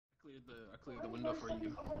cleared the window for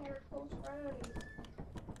you.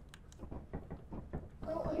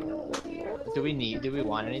 Do we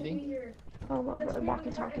want anything?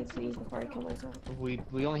 Walkie-talkie, please, before I kill myself.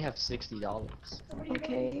 We only have $60.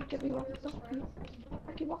 Okay, give me walkie-talkie.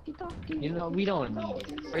 Walkie-talkie. You know, we don't need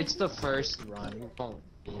it. It's the first run. We won't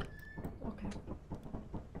need it. Okay.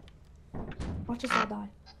 Watch us all die.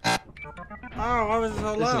 Oh, why was it so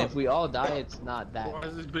loud? Listen, if we all die, it's not that. Why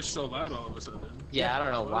is this bitch so loud all of a sudden? Yeah, I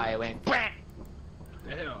don't know why it went. Damn.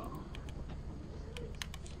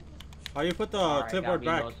 How you put the Alright, clipboard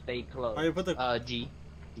back? Stay close. How you put the G.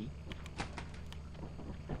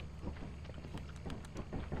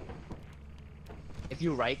 If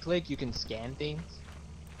you right click, you can scan things.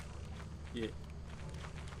 Yeah.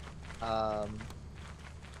 I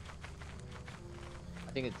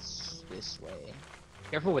think it's this way.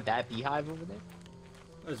 Careful with that beehive over there.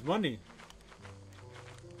 There's money.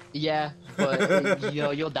 Yeah, but you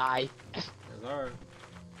know you'll die. There's our.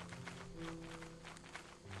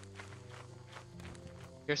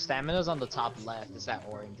 Your stamina's on the top left. It's that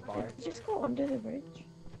orange bar. Just go under the bridge.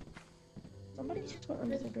 Somebody just went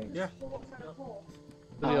under the bridge. Yeah.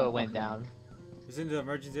 Julio went down. Is in the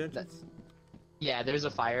emergency entrance? Yeah, there's a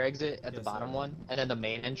fire exit at the Yes, bottom okay. one, and then the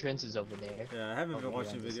main entrance is over there. Yeah, I haven't Over been here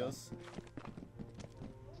watching on this videos.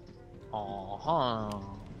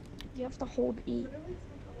 You have to hold E.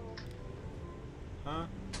 Huh?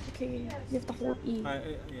 Okay, you have to hold E.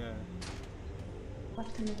 Yeah.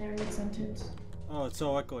 Left in the narrative sentence. Oh, it's so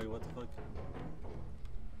echoey. What the fuck?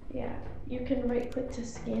 Yeah, you can right click to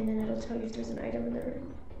scan and it'll tell you if there's an item in the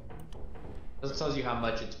room. This tells you how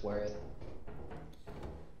much it's worth.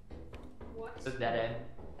 What? It's a dead end.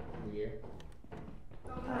 Weird.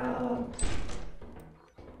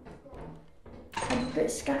 I'm a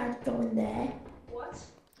bit scared going there. What?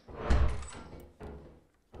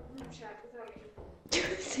 Room chat without me.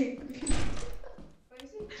 What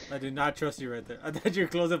is it? I do not trust you right there. I thought you were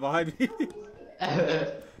closing behind me. I don't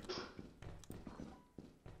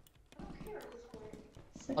care at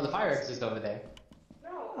this point. Oh, the fire exit is over there.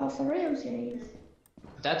 No. Oh, for real, James.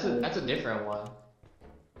 That's a different one.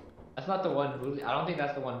 That's not the one Julio. I don't think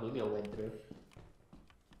that's the one Julio went through.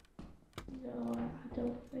 No, I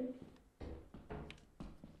don't think.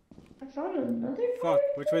 I found another Fuck,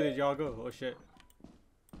 which way did y'all go? Oh shit.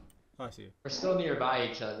 Oh, I see you. We're still nearby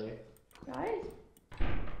each other. Guys,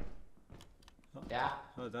 Yeah.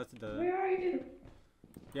 Oh, that's the. where are you?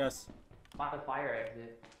 Yes. By the fire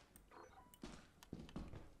exit.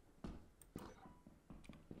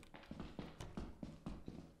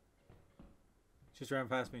 Just ran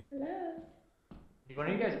past me. Hello? Why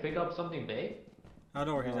don't you guys pick up something big? I don't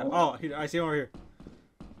know where he's at. Oh, I see him over here.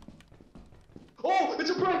 Oh, it's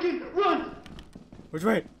a break-in! Run! Which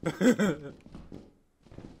way? Jump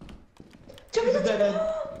It's a dead end.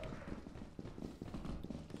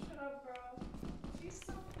 Shut up, bro. She's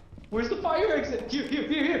so. Where's the fire exit?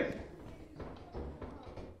 Here!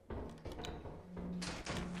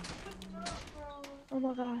 Shut up, bro. Oh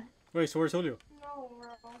my god. Wait, so where's Julio? No, bro.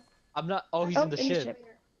 I'm not. Oh, he's in the ship.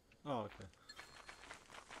 Oh, okay.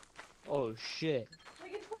 Oh shit.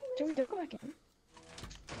 Like, it's fucking. Joey, don't go back in.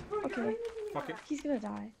 Okay. Fuck it. He's gonna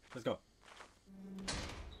die. Let's go.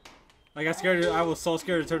 I got scared. I was so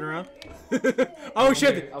scared to turn around. Oh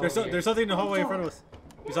shit! There's something in the hallway in front of us.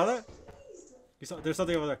 You saw that? There's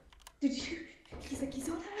something over there. Did you? He's like, you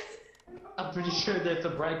saw that? I'm pretty sure that's a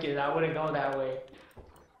break-in. I wouldn't go that way.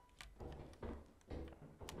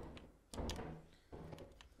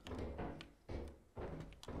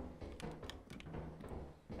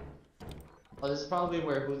 Oh, this is probably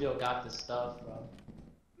where Julio got the stuff from.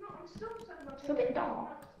 No, I'm still upset about So big dog.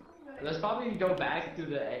 Let's probably go back to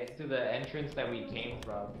the entrance that we came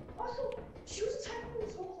from. Also, she was attacking me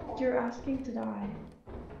this whole time. You're asking to die.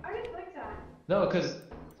 I didn't like that. No, because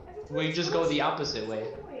Every time we she just go was- the opposite way.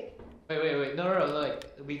 Wait. Wait. No. Like,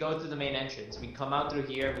 we go to the main entrance. We come out through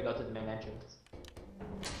here, we go to the main entrance.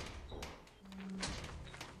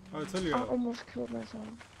 Oh, it's Julio. I almost killed myself.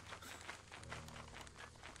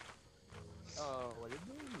 Oh, what did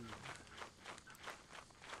you do?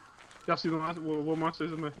 Y'all see the monster? What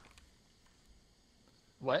monsters in there?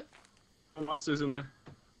 What? What monsters in there?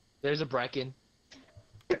 There's a Brecken.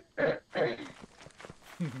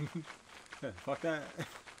 Fuck that.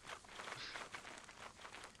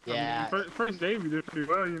 Yeah. I mean, first day we did pretty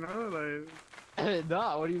well, you know? Like,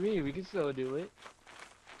 No, what do you mean? We can still do it.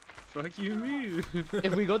 fuck you, me.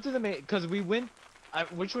 If we go to the main, cause we went,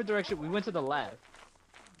 which way direction? We went to the left.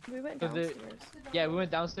 We went So the- downstairs. Yeah, we went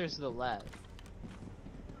downstairs to the left.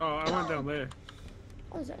 Oh, I went down there.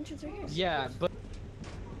 Oh, there's an entrance right here. Yeah, but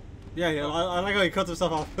Yeah. I like how he cuts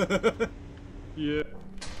himself off. Yeah.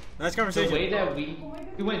 Nice The conversation. way that we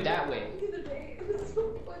went that way, The other day, it was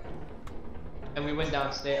so funny. and we went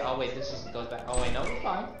downstairs. Oh wait, this just goes back. Oh wait, no, it's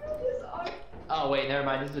fine. This eye- Oh wait, never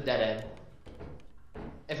mind. This is a dead end.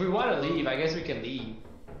 If we want to leave, I guess we can leave.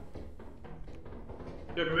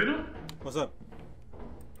 Yeah, Rita? What's up?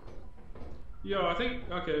 Yo, I think,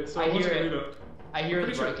 okay, so I what's hear it. Rita? I hear the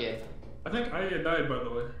Pretty sure- break-in. I think Aya died, by the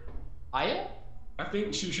way. Aya? I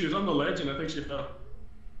think she was on the ledge and I think she fell.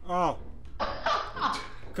 Oh.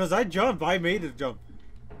 Cause I jumped. I made it jump.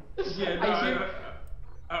 Yeah, no, I hear-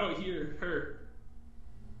 I don't hear her.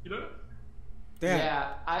 You know? Damn.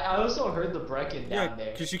 Yeah, I also heard the break-in down Yeah,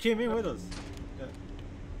 there. cause she came in with us.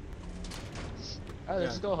 Alright,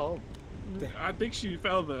 let's yeah. go home. I think she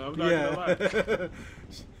fell though, I'm not gonna lie. Yeah.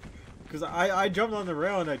 Cause I jumped on the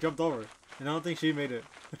rail and I jumped over, and I don't think she made it.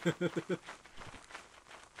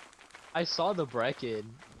 I saw the break-in.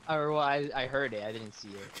 Or well, I heard it, I didn't see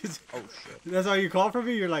it. 'Cause Oh shit. that's how you called for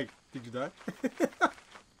me. You're like, did you die?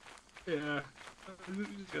 Yeah. You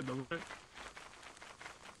just got double check.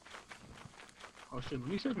 Oh shit, let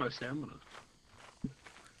me check my stamina.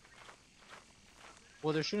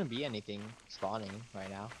 Well, there shouldn't be anything spawning right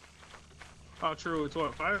now. Oh true, it's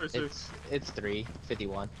what, 5 or 6? It's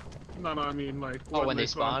 3:51. No, I mean like Oh, when they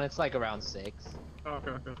spawn, it's like around 6. Oh,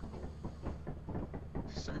 okay.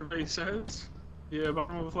 Survey says? Yeah,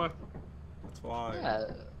 bottom of the flag. That's why. Yeah.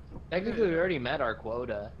 Technically, we already met our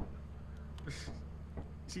quota.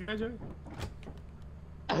 See that, Jay?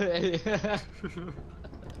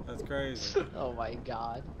 That's crazy. Oh my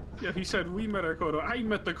god. Yeah, he said we met our quota. I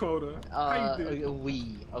met the quota. I did.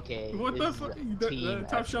 We. Okay. What the it's fuck? Team The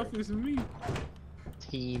top effort. shelf is me.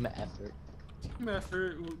 Team effort. Team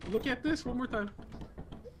effort. Look at this one more time.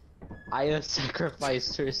 Aya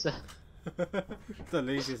sacrificed herself. The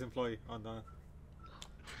laziest employee on the.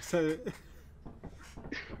 So.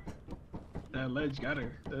 That ledge got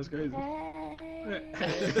her. That's crazy.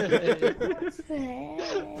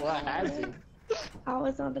 What happened? I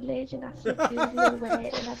was on the ledge and I slipped the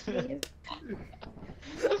way and I slid.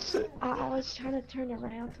 I was trying to turn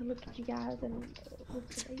around to look at you guys and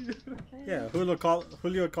Yeah, Julio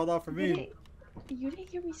called out for me. You didn't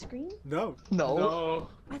hear me scream? No, No. No.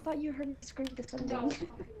 I thought you heard me scream to something.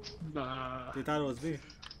 Nah. they thought it was me.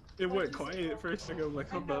 It went quiet for a second. I'm like,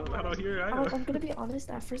 hold on. I don't hear it. I'm gonna be honest,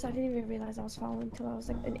 at first I didn't even realize I was following until I was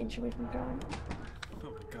like an inch away from ground.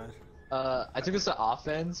 Oh my god. I took us to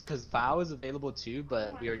offense because Vow is available too,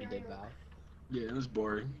 but we already did Vow. Yeah, it was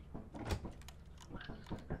boring.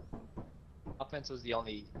 Offense was the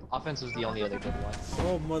only other good one.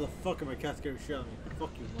 Oh motherfucker, my cat scared the shit out of me.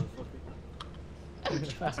 Fuck you, motherfucker.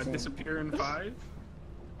 I disappear in 5.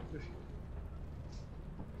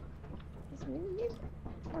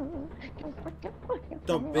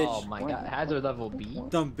 Dumb bitch. Oh my god, hazard level B?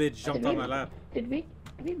 Dumb bitch jumped on my lap. Did we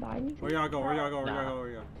buy anything? Where y'all go? Where y'all go? Where y'all Nah. go?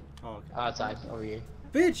 Where y'all? Oh, okay. Outside, over here.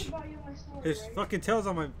 Bitch! His fucking tail's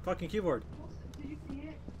on my fucking keyboard. Did you see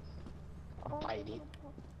it? Bite it.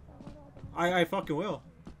 I fucking will.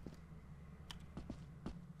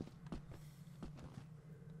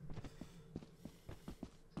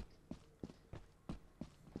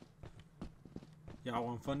 Y'all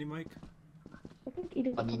want funny, Mike? I think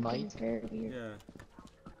eating Funny pumpkin Mike? is very weird. Yeah.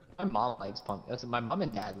 My mom likes pumpkins. My mom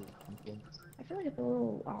and dad like pumpkins. I feel like it's a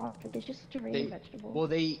little odd, but it's just a rain vegetable. Well,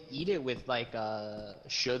 they eat it with like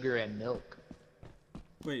sugar and milk.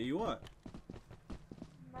 Wait, you what?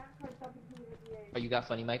 Oh, you got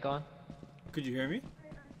funny mic on? Could you hear me?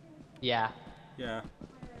 Yeah. Yeah.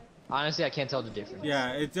 Honestly, I can't tell the difference.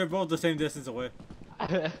 Yeah, they're both the same distance away.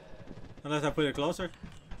 Unless I put it closer.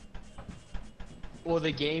 Well,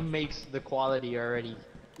 the game makes the quality already.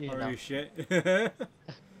 You Or know. you shit.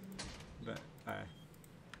 But, alright.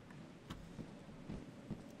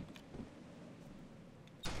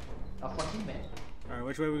 A fucking man. Alright,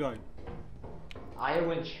 which way are we going? I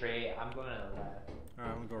went straight. I'm going to the left.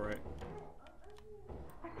 Alright, I'm gonna go right.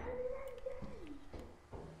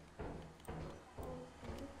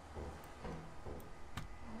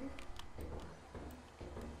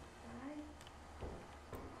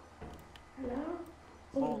 Hello?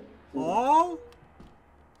 Oh. Oh!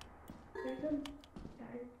 There's some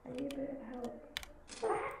guys. I need a bit of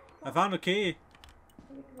help. I found a key.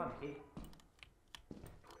 Okay.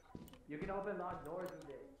 You can open locked doors with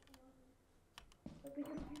it.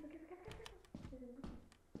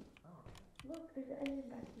 Look, there's an engine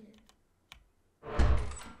back here.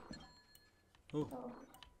 Oh, Oh.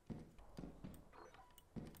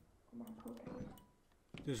 Come on, come on.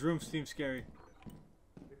 this room seems scary.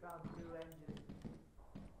 We found 2 engines.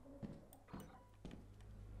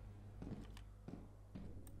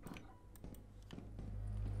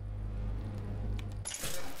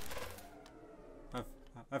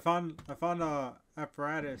 I found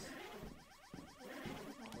apparatus.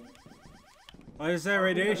 What is that,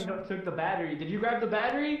 radiation? You took the battery. Did you grab the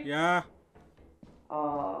battery? Yeah.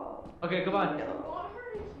 Okay, come on. No.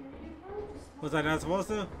 Was I not supposed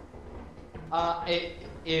to?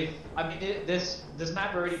 This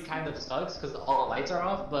map already kind of sucks because all the lights are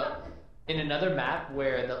off, but in another map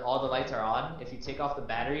where all the lights are on, if you take off the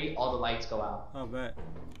battery, all the lights go out. I'll bet.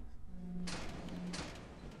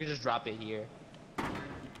 You just drop it here.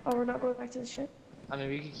 Oh, we're not going back to the ship? I mean,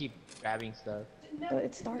 we can keep grabbing stuff. But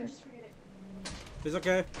it starts. It's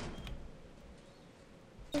okay.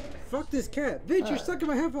 Fuck this cat. Bitch, you're stuck in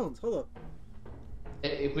my headphones. Hold up.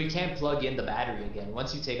 If we can't plug in the battery again,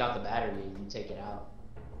 once you take out the battery, you take it out.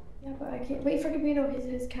 Yeah, but I can't. Wait for Gabino.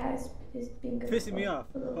 His cat is being good. Pissing me off.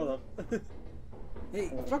 Hold up.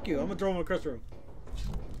 Hey, fuck you. I'm gonna throw him across the room.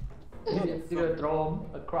 You're gonna throw him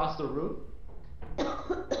across the room?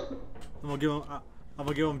 I'm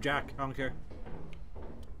gonna give him Jack. I don't care.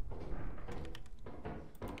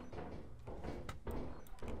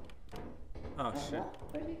 Oh shit.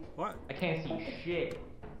 What? I can't see shit.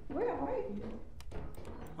 Where are you?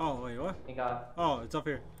 Oh wait, what? Thank God. Oh, it's up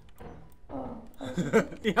here. Oh.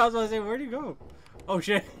 Yeah, I was about to say, where'd he go? Oh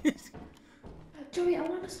shit. Joey, I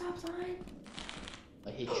want a stop sign.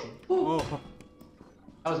 I hate you. Oh.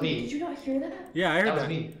 That was me. Did you not hear that? Yeah, I heard that. That was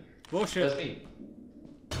me. Bullshit. That was me.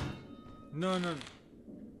 No.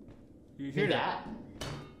 You hear Hear that?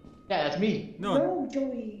 Yeah, that's me. No,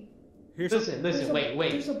 Joey. Here's Listen, There's a-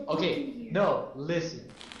 wait. there's a bug in Okay, here. no, listen.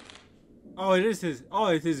 Oh, it is his. Oh,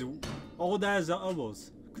 it's his old ass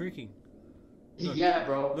elbows creaking. Look. Yeah,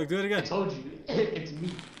 bro. Look, do it I again. told you, it's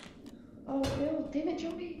me. Oh, ew, damn it,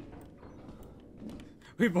 Joey.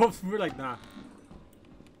 We both were like, nah.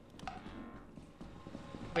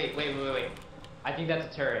 Wait. I think that's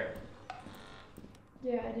a turret.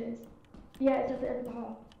 Yeah, it is. Yeah, it's at the end of the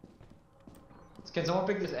hall. Can someone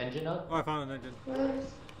pick this engine up? Oh, I found an engine.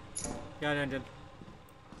 Where's... Got an engine.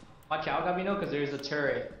 Watch out, Gabino, because there's a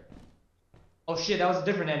turret. Oh shit, that was a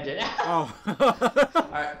different engine. Oh.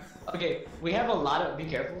 Alright, okay, we have a lot of, be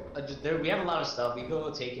careful, we have a lot of stuff, we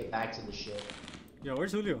go take it back to the ship. Yo,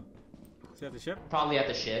 where's Julio? Is he at the ship? Probably at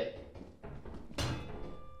the ship.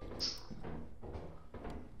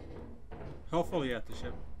 Hopefully at the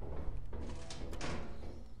ship.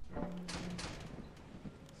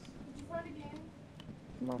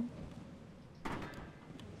 Mom.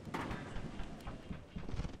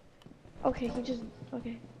 Okay, he just...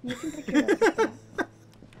 Okay. You can pick your up.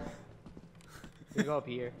 We go up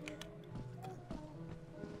here.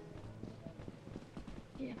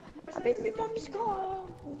 Yeah. Baby mom's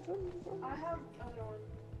gone. I have another one.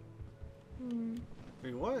 Hmm.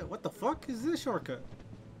 Wait, what? What the fuck is this shortcut?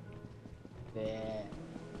 Yeah.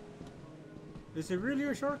 Is it really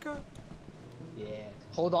a shortcut? Yeah.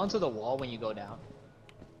 Hold on to the wall when you go down.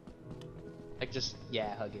 Like just,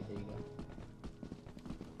 yeah, hug it, there you go.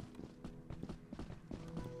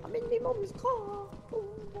 I'm in my mom's car.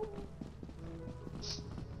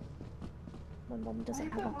 My mom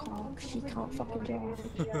doesn't have a car. She can't fucking drive.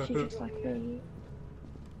 She just like me.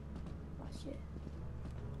 Oh shit.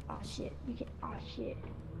 Oh shit. You get. Oh shit.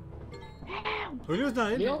 Damn. Julio's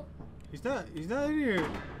not in here. Leo? He's not in here.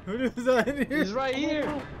 Julio's not in here. He's right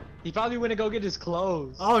here. He probably went to go get his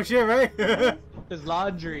clothes. Oh shit, right? His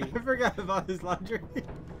laundry. I forgot about his laundry.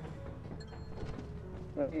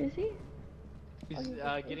 Where is he? He's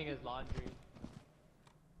getting his laundry.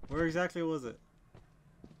 Where exactly was it?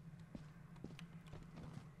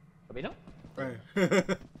 Gabino? Right.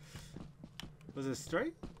 Was it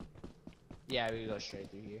straight? Yeah, we go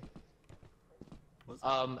straight through here. What's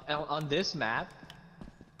On this map,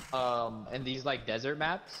 and these like desert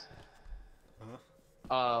maps,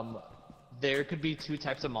 there could be two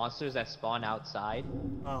types of monsters that spawn outside.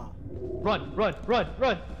 Oh. Run!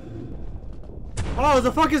 Oh,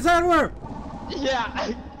 the fucking sandworm!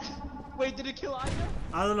 Yeah! Wait, did it kill Aya?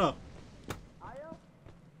 I don't know. Aya?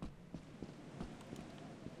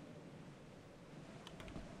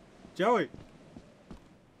 Joey.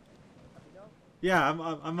 Yeah,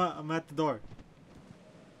 I'm at the door.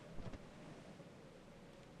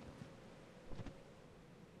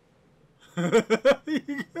 I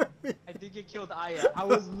think it killed Aya. I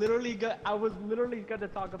was literally gonna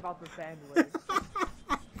talk about the sandworm.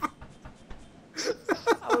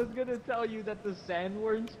 I was gonna tell you that the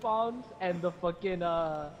sandworm spawns and the fucking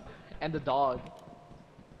and the dog.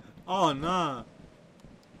 Oh nah.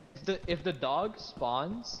 If the dog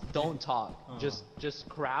spawns, don't talk. Oh. Just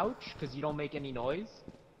crouch because you don't make any noise.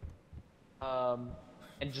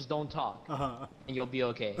 And just don't talk, and you'll be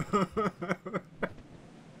okay.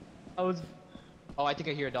 Oh, I think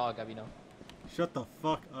I hear a dog, Gabino. Shut the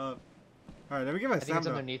fuck up. Alright, let me get my I think it's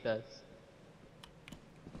stamina. underneath us.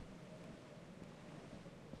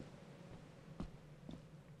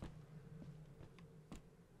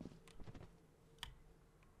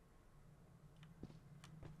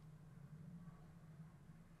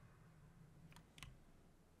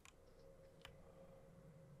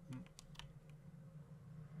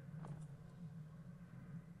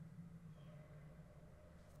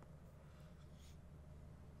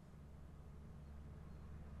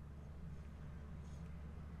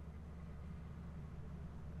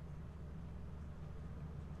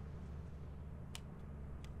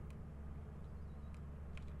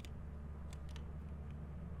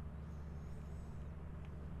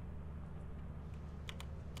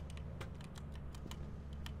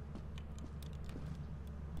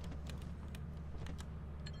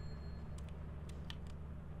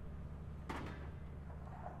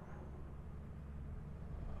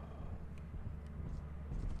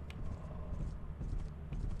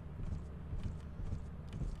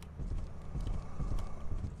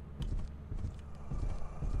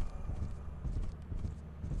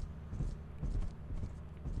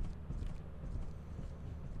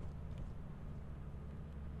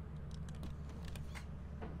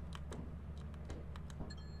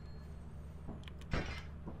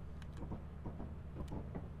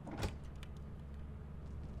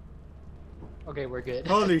 Okay, we're good.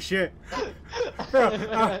 Holy shit. Bro,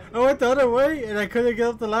 I went the other way and I couldn't get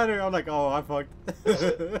up the ladder. I'm like, oh, I fucked.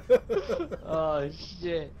 Oh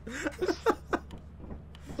shit.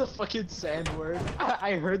 The fucking sandworm.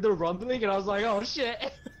 I heard the rumbling and I was like, oh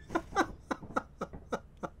shit.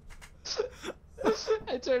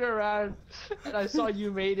 I turned around and I saw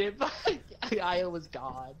you made it, but I was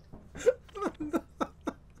gone.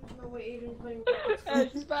 No way, Aiden's playing. Hey,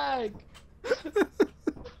 he's back.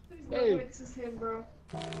 No Hey. way, this is him, bro.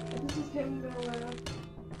 This is him, bro.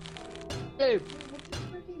 Hey, What's his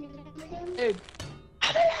freaking name again? hey.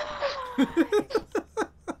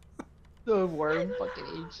 The worm fucking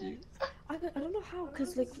ate you. I don't know how,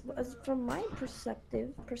 cause like from my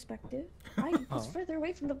perspective, I was further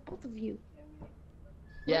away from the both of you.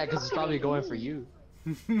 Yeah, because it's probably going for you.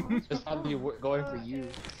 It's probably going for you.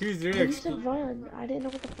 He was When really you said run, I didn't know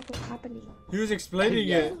what the fuck was happening. he was explaining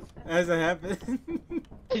Yeah. it as it happened.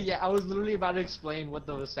 Yeah, I was literally about to explain what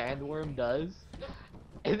the sandworm does,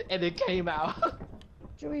 and it came out.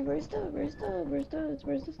 Joey, where's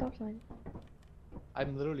the stop sign?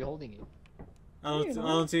 I'm literally holding it. I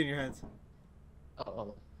don't see it in your hands.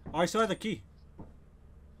 Oh, Oh, I still have the key.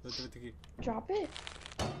 Let's do it with the key. Drop it.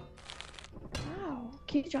 Wow,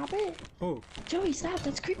 can you drop it? Oh. Joey, stop!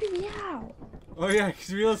 That's creeping me out. Oh yeah,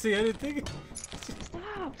 because we don't see anything.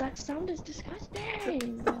 Stop! That sound is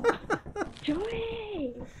disgusting.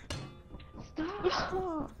 Joey, stop!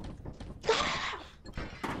 Stop!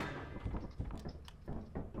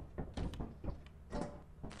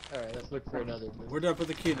 alright, let's look for another move. Where do I put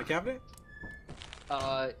the key? In the cabinet?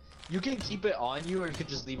 You can keep it on you, or you could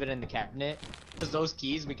just leave it in the cabinet. Because those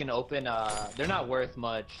keys we can open, they're not worth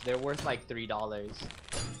much. They're worth like $3.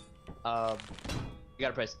 You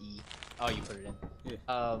gotta press E. Oh, you put it in.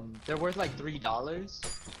 Yeah. They're worth like $3.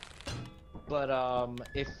 But,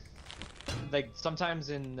 if, like, sometimes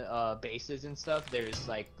in, bases and stuff, there's,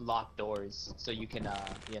 like, locked doors. So you can,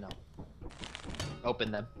 you know, open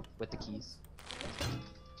them with the keys.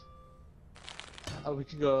 Oh, we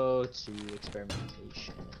could go to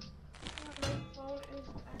experimentation. My phone is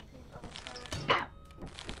acting up.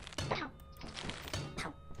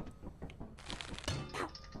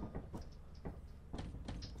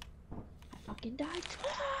 I fucking died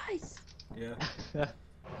twice. Yeah.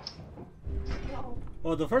 No,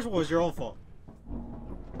 Well, the first one was your own fault.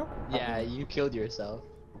 Yeah, you killed yourself.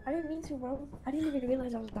 I didn't mean to, bro. I didn't even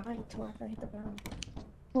realize I was dying till after I hit the ground.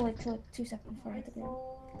 Well, like, till like 2 seconds before I hit the ground.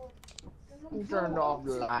 You turned off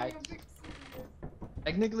the light.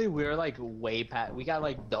 Technically, we're like way past. We got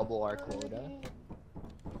like double our quota.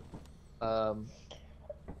 But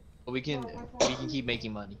we can keep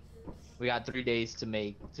making money. We got 3 days to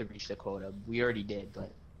reach the quota. We already did,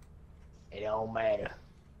 but it don't matter.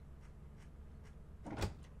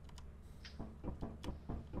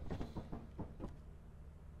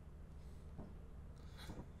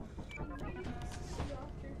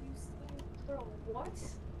 Bro, what?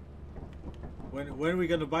 When are we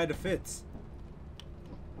gonna buy the fits?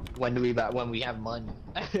 When we have money.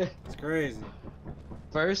 It's crazy.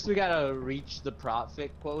 First, we gotta reach the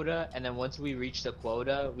profit quota, and then once we reach the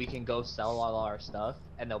quota, we can go sell all our stuff,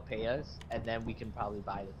 and they'll pay us, and then we can probably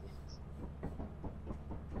buy the things.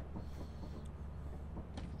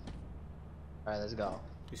 Alright, let's go.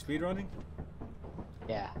 You speed running?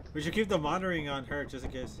 Yeah. We should keep the monitoring on her just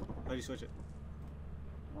in case. How do you switch it?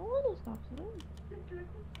 No one stops it. Did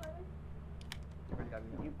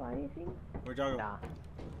you buy anything? Where'd y'all go? Nah.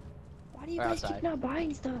 Why do you We're guys outside. keep not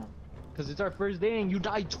buying stuff? Cause it's our first day and you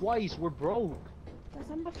died twice. We're broke. That's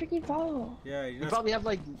not my freaking fault. Yeah, We you're not, probably have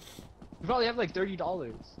like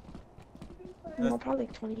 $30. No, probably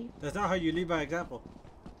like 20. that's not how you lead by example.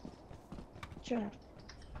 Shut up.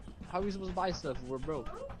 How are we supposed to buy stuff if we're broke?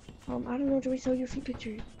 I don't know, Joey, sell your feet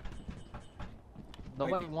pictures.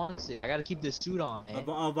 Nobody wants it. I gotta keep this suit on, man.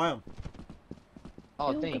 I'll buy them.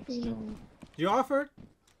 Oh, Ew, thanks. Gabriel. You offered?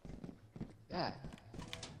 Yeah.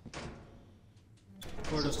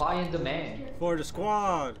 For the, Supply and demand. for the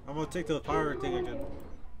squad. I'm gonna take the power thing again.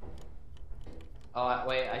 Oh,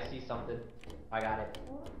 wait, I see something. I got it.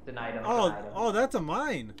 It's an item. Oh, it's an item. oh, that's a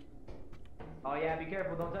mine. Oh yeah, be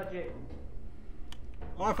careful, don't touch it.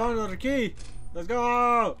 Oh, I found another key. Let's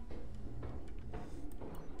go.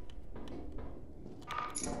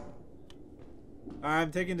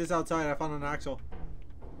 I'm taking this outside. I found an axle.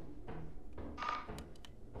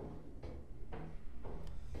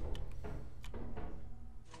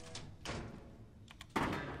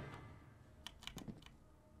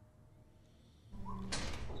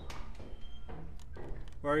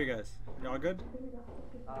 Where are you guys? Y'all good?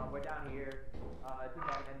 We're down here. It's in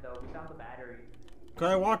that end though. We found the battery. Could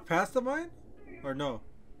I walk past the mine? Or no?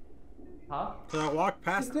 Huh? Could I walk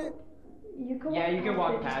past it? You can Yeah, you can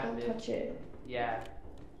walk just past don't it. touch it. Yeah.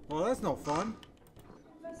 Well, that's no fun.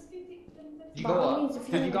 You By go all up. means, if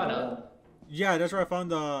Have you wanna gone go up? Yeah, that's where I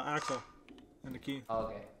found the axle and the key.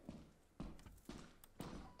 Oh,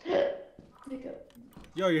 okay. Hiccup.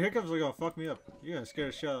 Yo, your hiccups are gonna fuck me up. You're gonna scare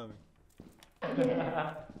the shit out of me.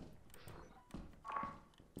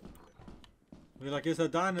 You're like, it's a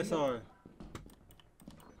dinosaur.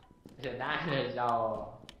 It's a dinosaur.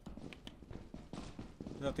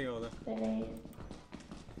 Nothing over there. That ain't.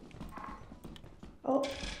 Oh.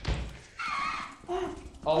 Oh.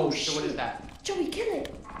 Oh, shit, what is that? Joey, kill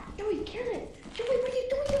it! Joey, kill it! Joey, what are you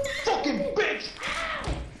doing? You Fucking bitch!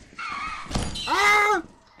 Ah!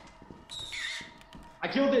 I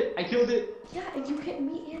killed it! I killed it! Yeah, and you hit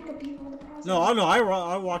me and the people in the process. No, I know.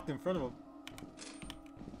 I walked in front of him.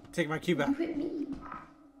 Take my key back. You hit me.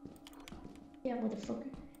 Yeah, motherfucker.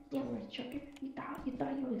 Yeah, motherfucker. You thought you was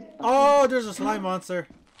fucking... Oh, there's a slime monster.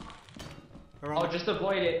 Around Oh, the- just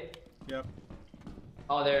avoid it. Yep.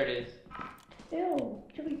 Oh, there it is. Ew,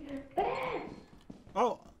 Joey. Ah!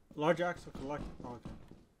 Oh, large axle collect. Oh, okay.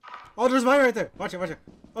 Oh, there's mine right there. Watch it, watch it.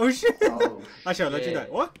 Oh shit. Oh, I shall let you die.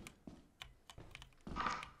 shit. What?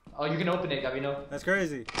 Oh, you can open it, Gabino. That's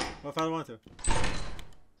crazy. What if I don't want to?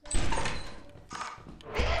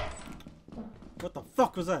 What the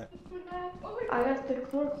fuck was that? I got the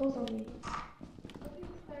door closed on me.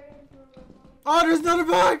 Oh, there's another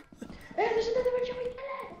bug! Hey, there's another one, Joey.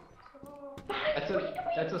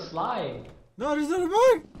 That's a slime. No, there's another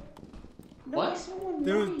bug! No, What? I saw one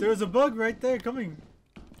There, right. there's a bug right there coming.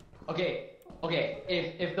 Okay,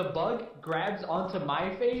 if the bug grabs onto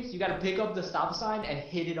my face, you gotta pick up the stop sign and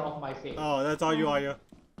hit it off my face. Oh, that's all you are, yeah.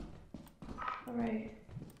 Alright.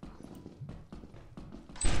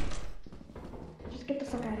 Just get the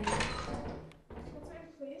fuck out of here.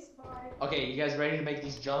 Okay, you guys ready to make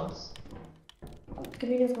these jumps? Oh,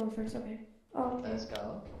 Gabriel's going first, okay. Oh, okay. Let's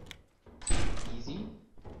go. Easy.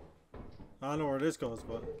 I don't know where this goes,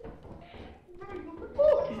 but.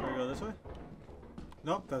 Should I go this way?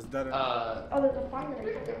 Nope, that's dead end. Oh, there's a fire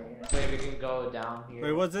right there. Wait, we can go down here.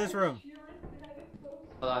 Wait, what's this room?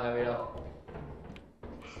 Hold on, Gabino.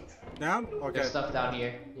 Down? Okay. There's stuff down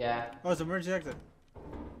here. Yeah. Oh, it's emergency exit.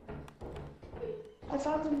 I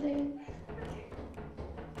found something.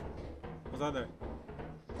 What's on there?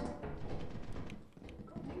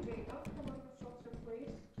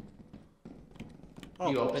 Oh,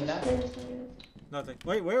 You opened that? nothing.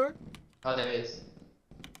 Wait, wait. Oh, there is.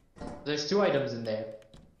 There's 2 items in there.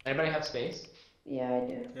 Anybody have space? Yeah, I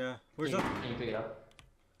do. Yeah. Where's Can that? you, can you pick it up?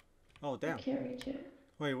 Oh, I damn. can't reach it.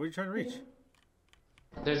 Wait, what are you trying to reach?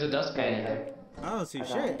 There's a dustpan in there. I don't see I got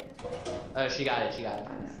shit. it. She got it, she got it.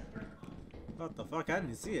 What the fuck? I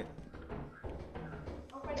didn't see it.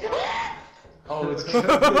 Oh, it's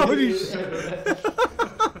Holy shit.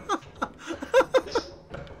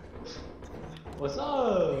 What's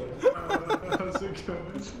up? How's it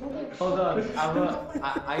going? Hold on,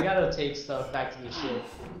 I gotta take stuff back to the ship.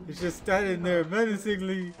 He's just standing there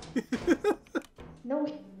menacingly. No,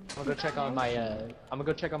 I'm gonna go check on my I'm gonna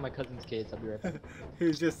go check on my cousin's kids. I'll be right back.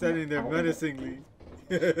 He's just standing there menacingly.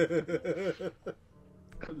 How's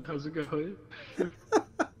it going?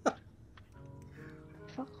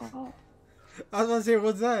 fuck off. I was about to say,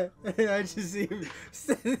 what's that? I just see him.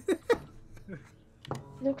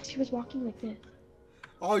 No, because he was walking like this.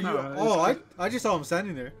 Oh, you. No, Oh, I just saw him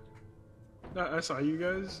standing there. I saw you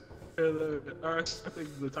guys. I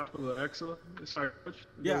think the top of the axle. Sorry, coach.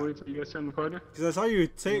 Yeah. Wait till you guys turn the corner. Because I saw you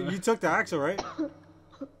take. You took the axle, right?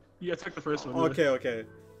 Yeah, I took the first one. Okay, okay.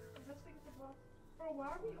 Bro, why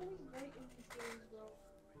are we always right in these games, bro?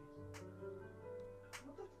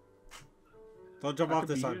 What the Don't jump I off could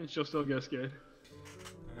this be time. here and she'll still get scared.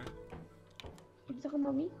 You talking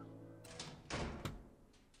about me?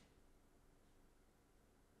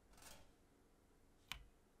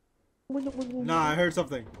 Nah, I heard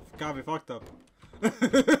something. Got me fucked up. It's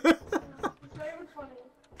not even funny.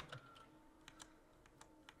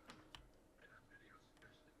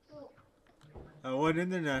 I went in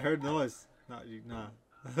there and I heard noise. Nah, nah.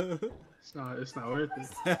 It's not worth it.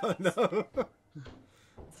 Hell no.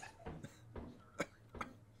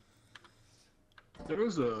 There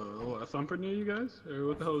was a thumper near you guys? Or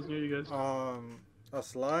what the hell was near you guys? A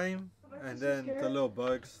slime, and then the little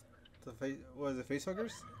bugs. The face, what is it, face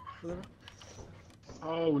huggers? Whatever.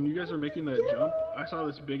 Oh, when you guys were making that jump, I saw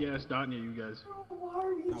this big ass dot near you guys. Bro, why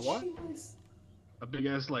are you A what? shameless? A big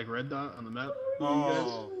ass like red dot on the map.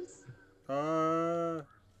 Oh.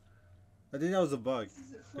 I think that was a bug.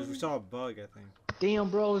 Because we saw a bug, I think. Damn,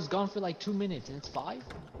 bro, it's gone for like 2 minutes and it's 5?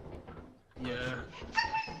 Yeah.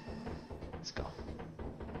 Let's go.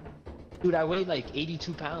 Dude, I weigh like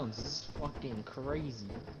 82 pounds. This is fucking crazy.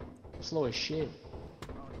 I'm slow as shit.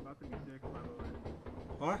 Oh, it's about to be sick, by the way.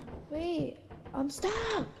 What? Wait, I'm stuck.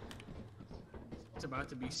 It's about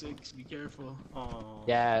to be 6. Be careful. Oh.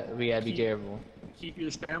 Yeah, we gotta be careful. Keep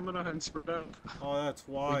your stamina and spread up. Oh, that's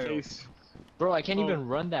In wild. case. Bro, I can't Oh. even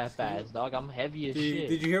run that fast, dog. I'm heavy as shit.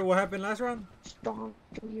 Did you hear what happened last round? Strong.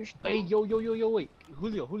 You're strong. Hey, yo, wait.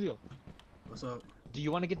 Julio. What's up? Do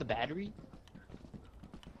you want to get the battery?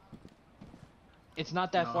 It's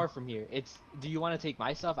not that No. far from here. Do you want to take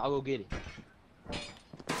my stuff? I'll go get it.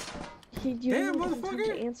 You Damn, don't have time motherfucker.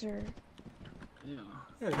 to answer. Yeah.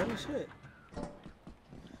 Yeah, heavy shit.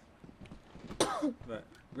 But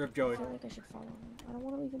rip I Joey. feel like I should follow him. I don't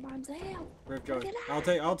want to leave him by himself. Rip Joey. Get I'll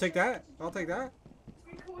take that. I'll take that.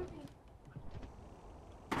 Come with me.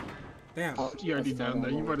 Damn. Oh, You already let's down follow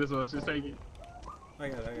there. You him. might as well just take it. I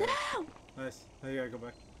got it. No! Nice. Now you gotta go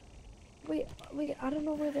back. Wait, I don't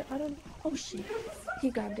know where I don't. Oh shit. He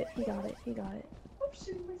grabbed it. He got it. I'm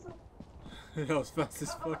shitting myself. That was fast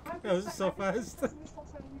as fuck. That was so fast.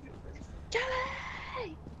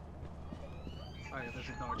 Jelly! Alright, there's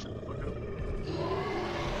a dog. Shut the fuck up.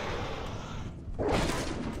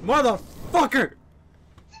 Motherfucker!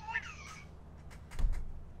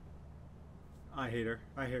 I hate her.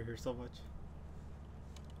 I hate her so much.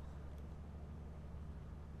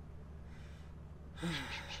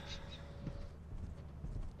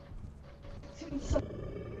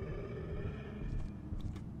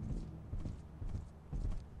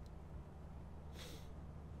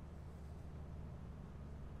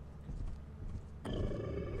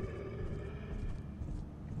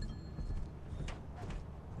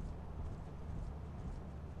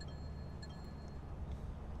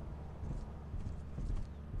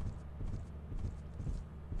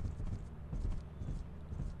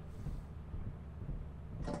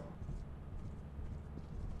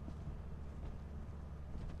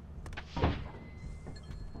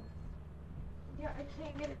 Yeah, I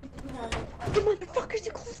can't get it because you have it. You motherfuckers,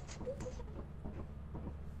 you close.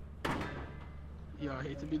 Yeah, I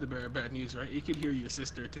hate to be the bearer of bad news, right? You could hear your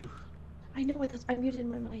sister too. I know it. I muted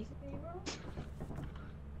my mic.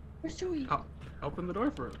 Where's Joey? Open the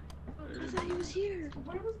door for her. I thought he was here.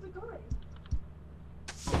 Where was the guy?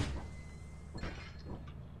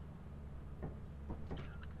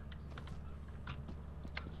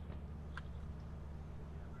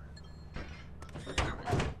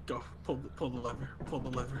 Go. Pull the lever. Pull the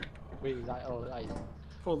lever. Wait, is that? Oh,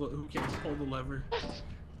 Who cares? Pull the lever.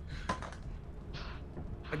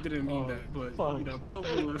 I didn't mean Oh, that, but fuck. you know, pull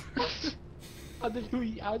the lever.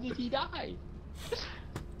 how did he die?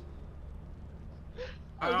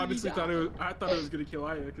 I honestly thought it was gonna kill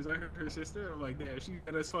Aya because I heard her sister. I'm like, damn, she's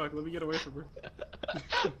bad as fuck. Let me get away from her.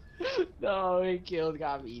 No, he killed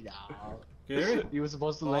got me now. Can you hear me? He was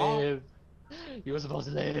supposed to Oh. live. He was supposed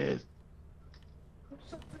to live. I'm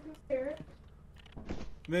so freaking scared.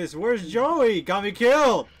 Miss, where's Joey? Got me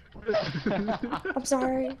killed! I'm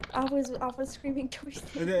sorry. I was screaming Joey's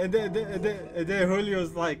name. And then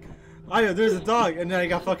Julio's like, Aya, there's a dog! And then I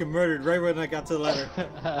got fucking murdered right when I got to the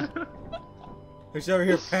ladder. He's over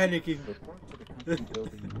here panicking.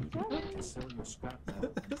 Joey. sell your scrap now.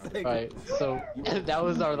 Alright, so that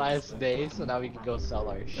was our last day, so now we can go sell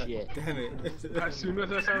our shit. Damn it. As soon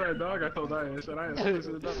as I saw that dog, I told Ian, I said, I am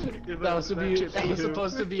losing the dog. That was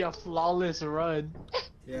supposed to be a flawless run.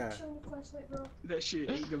 Yeah. Showing the flashlight, bro. That shit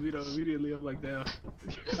ate Gavito immediately. I'm like, damn.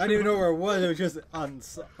 I didn't even know where it was. It was just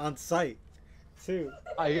on site. Too.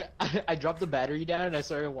 I dropped the battery down and I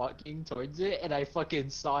started walking towards it and I fucking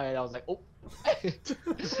saw it. I was like, oh.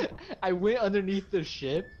 I went underneath the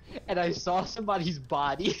ship and I saw somebody's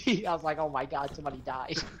body. I was like, oh my god, somebody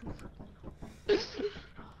died.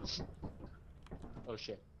 Oh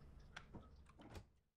shit.